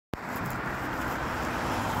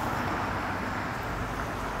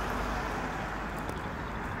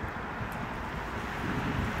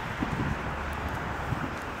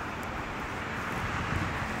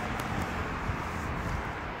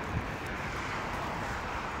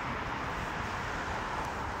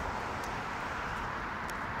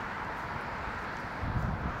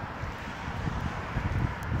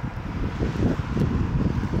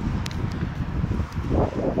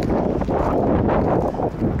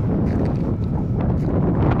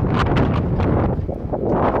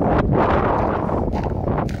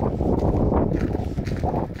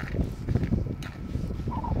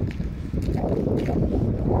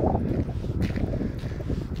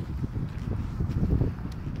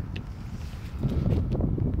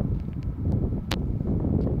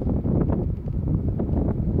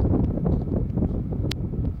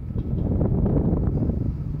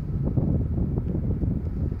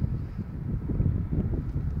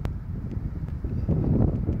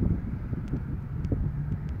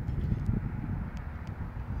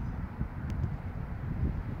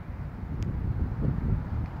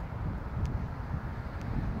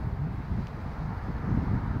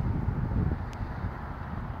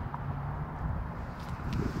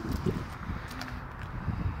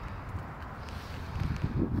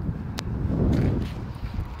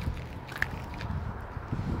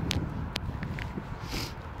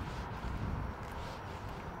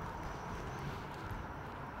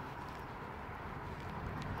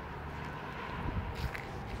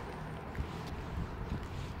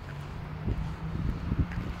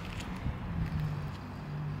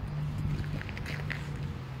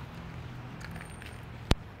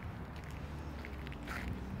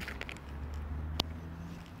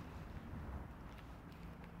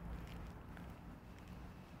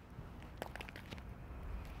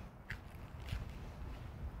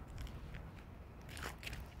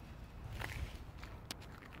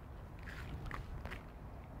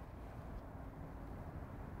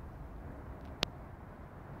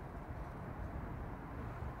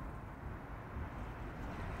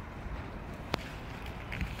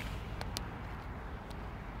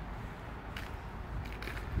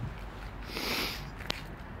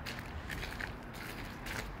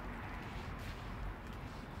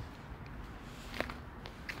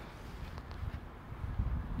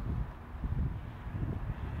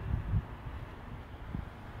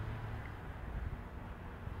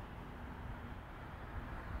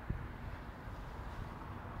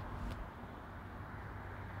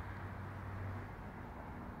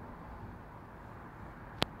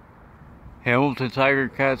Hamilton Tiger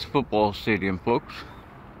Cats football stadium, folks.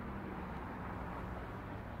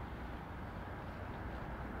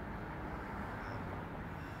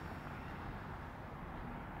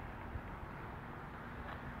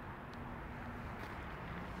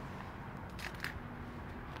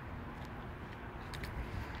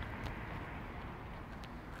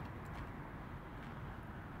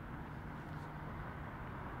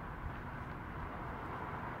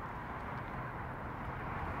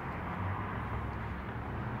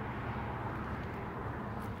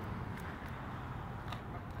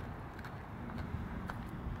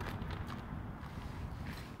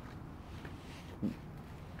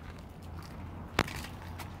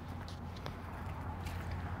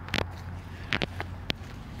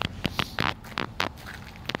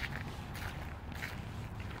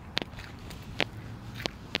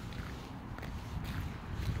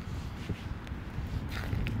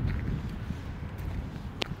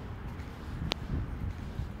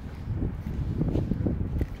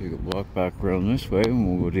 Take a walk back around this way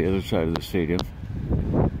and we'll go to the other side of the stadium.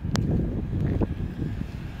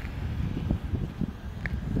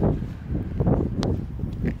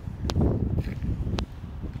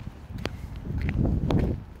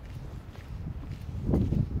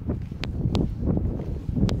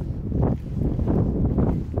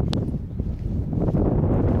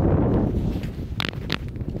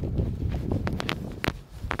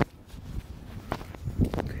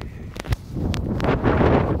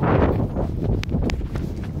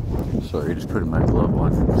 Sorry, just putting my glove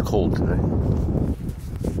on. It's cold today.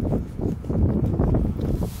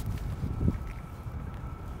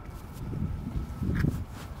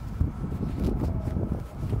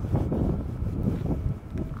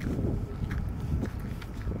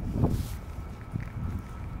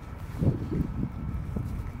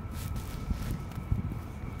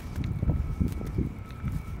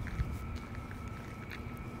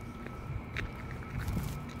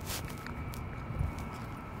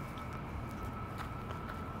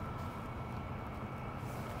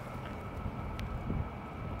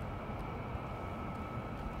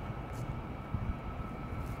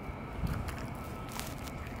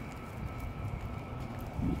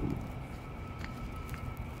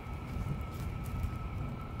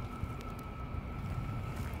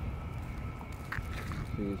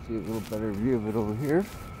 So you see a little better view of it over here.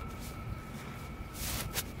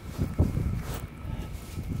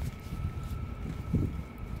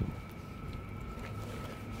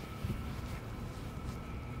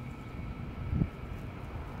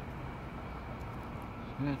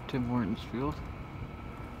 Yeah, Tim Hortons Field.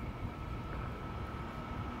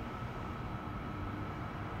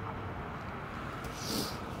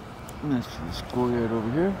 And that's the schoolyard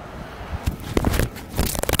over here.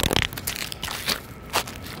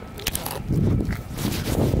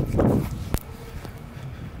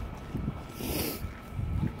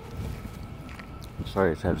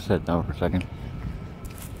 Sorry, I just had to sit down for a second.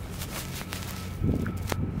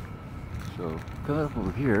 So, coming up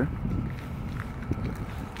over here,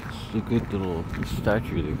 it's a good little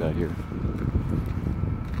statue they got here.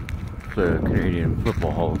 The Canadian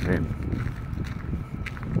Football Hall of Fame.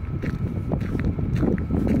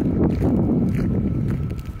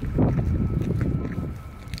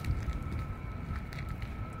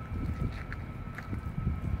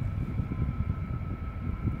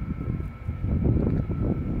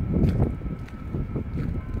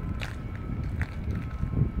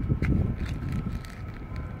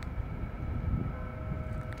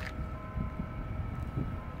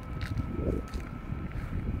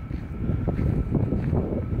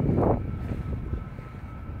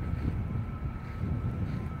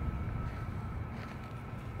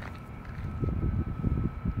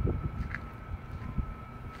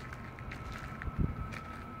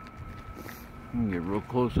 You can get real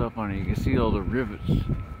close up on it, you can see all the rivets.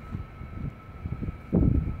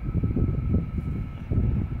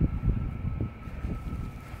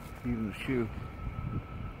 Even the shoe.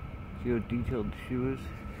 See how detailed the shoe is?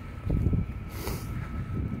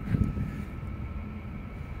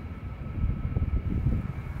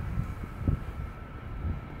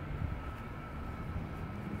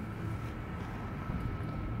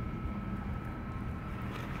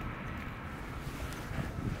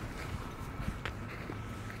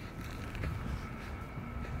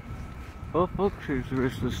 Well, folks, here's the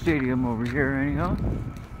rest of the stadium over here, anyhow.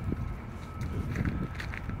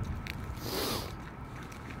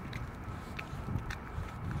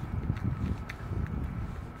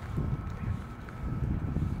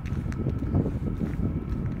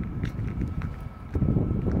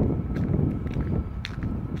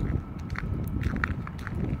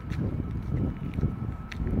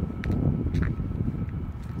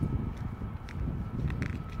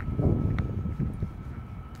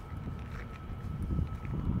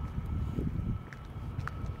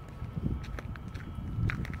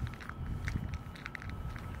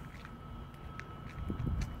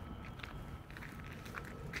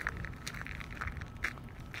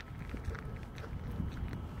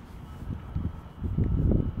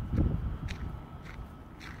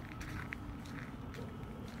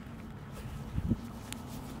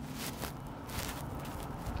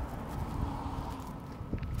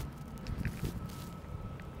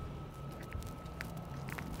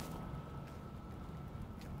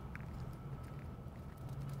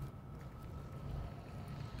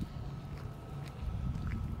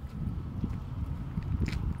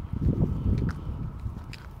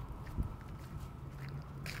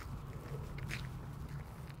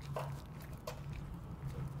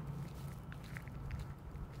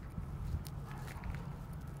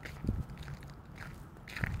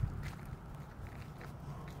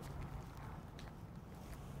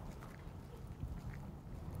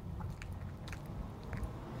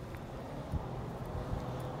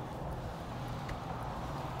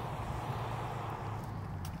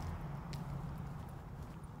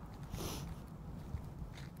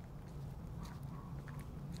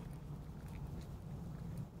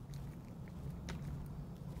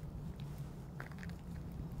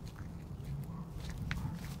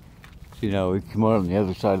 See, now we come out on the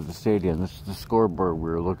other side of the stadium. This is the scoreboard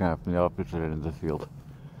we were looking at from the opposite end of the field.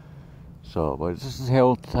 So, but this is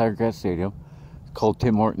Hamilton Tiger Cats Stadium. It's called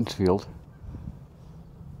Tim Hortons Field.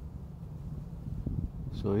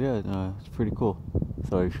 So yeah, it's pretty cool.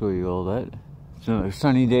 Thought I'd show you all that. It's another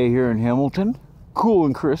sunny day here in Hamilton. Cool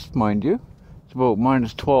and crisp, mind you. It's about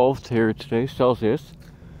 -12 here today, Celsius.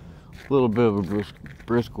 A little bit of a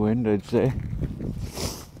brisk wind, I'd say.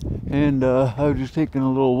 And I was just taking a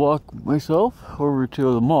little walk myself over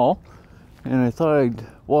to the mall, and I thought I'd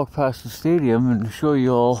walk past the stadium and show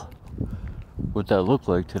you all what that looked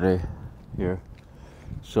like today here.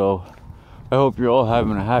 So I hope you're all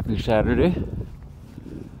having a happy Saturday.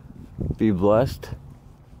 Be blessed.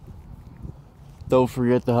 Don't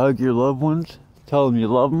forget to hug your loved ones. Tell them you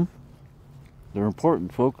love them. They're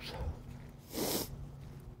important, folks.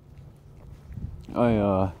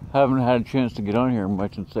 I haven't had a chance to get on here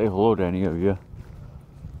much and say hello to any of you,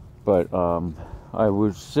 but I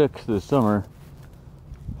was sick this summer,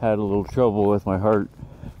 had a little trouble with my heart,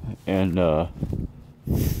 and I'm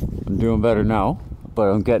doing better now, but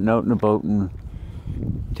I'm getting out and about and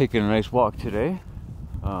taking a nice walk today.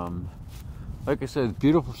 Like I said,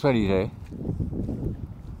 beautiful sunny day.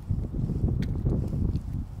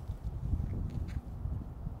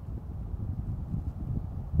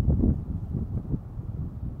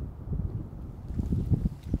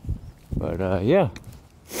 But yeah,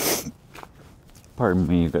 pardon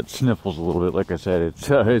me, I got sniffles a little bit. Like I said,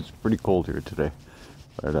 it's pretty cold here today.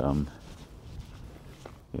 But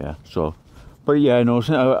yeah. So, but yeah, I know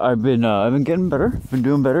I've been getting better. Been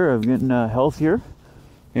doing better. I've been getting healthier,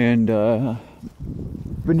 and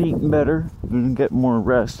been eating better. Been getting more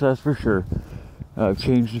rest. That's for sure. I've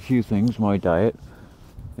changed a few things, my diet,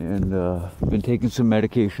 and been taking some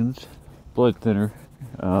medications, blood thinner.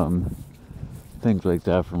 Things like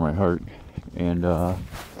that for my heart, and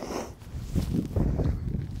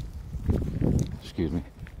excuse me,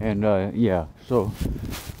 and yeah, so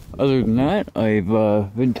other than that, I've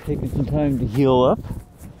been taking some time to heal up,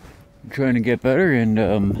 trying to get better, and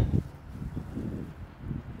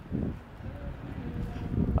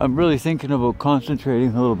I'm really thinking about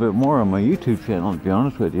concentrating a little bit more on my YouTube channel, to be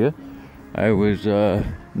honest with you. I was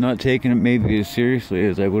not taking it maybe as seriously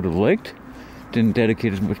as I would have liked. Didn't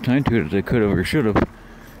dedicate as much time to it as I could have or should have.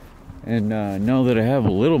 And now that I have a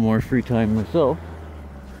little more free time myself,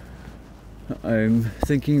 I'm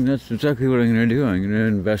thinking that's exactly what I'm going to do. I'm going to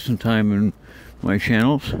invest some time in my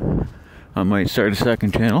channels. I might start a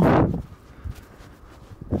second channel.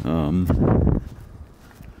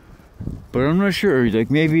 But I'm not sure. Like,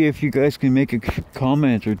 maybe if you guys can make a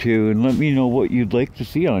comment or two and let me know what you'd like to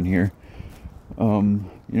see on here, you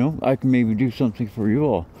know, I can maybe do something for you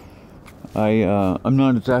all. I'm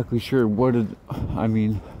not exactly sure what it, I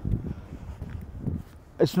mean,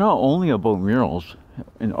 it's not only about murals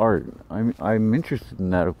and art. I'm interested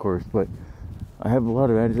in that, of course, but I have a lot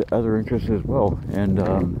of other interests as well, and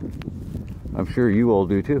I'm sure you all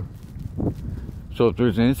do too. So if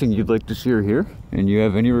there's anything you'd like to see or hear, and you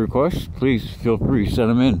have any requests, please feel free to send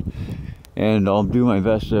them in, and I'll do my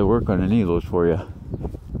best to work on any of those for you.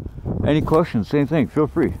 Any questions, same thing, feel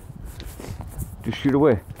free. Just shoot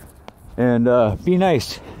away. And be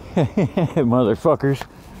nice, motherfuckers.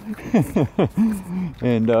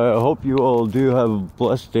 And I hope you all do have a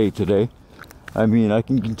blessed day today. I mean, I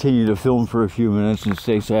can continue to film for a few minutes and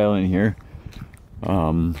stay silent here.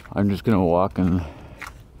 I'm just gonna walk, and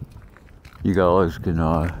you guys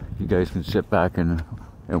can sit back and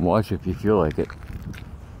watch if you feel like it.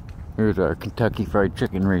 Here's our Kentucky Fried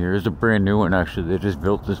Chicken right here. It's a brand new one, actually. They just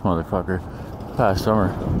built this motherfucker past summer.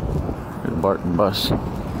 Here's the Barton bus.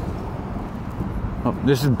 Oh,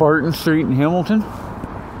 this is Barton Street in Hamilton.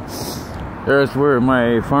 There's where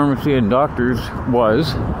my pharmacy and doctors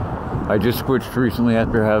was. I just switched recently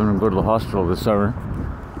after having to go to the hospital this summer.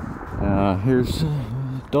 Here's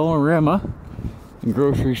Dollarama and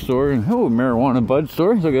grocery store, and oh, marijuana bud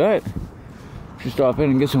store. Look at that. Should stop in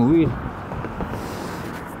and get some weed.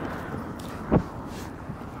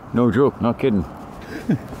 No joke, not kidding.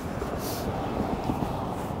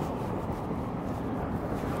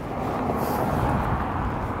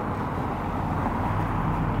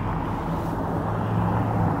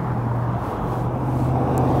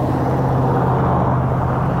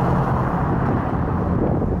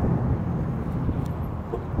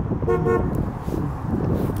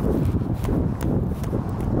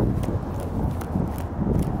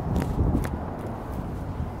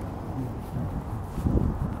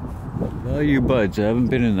 Value Buds, I haven't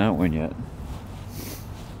been in that one yet.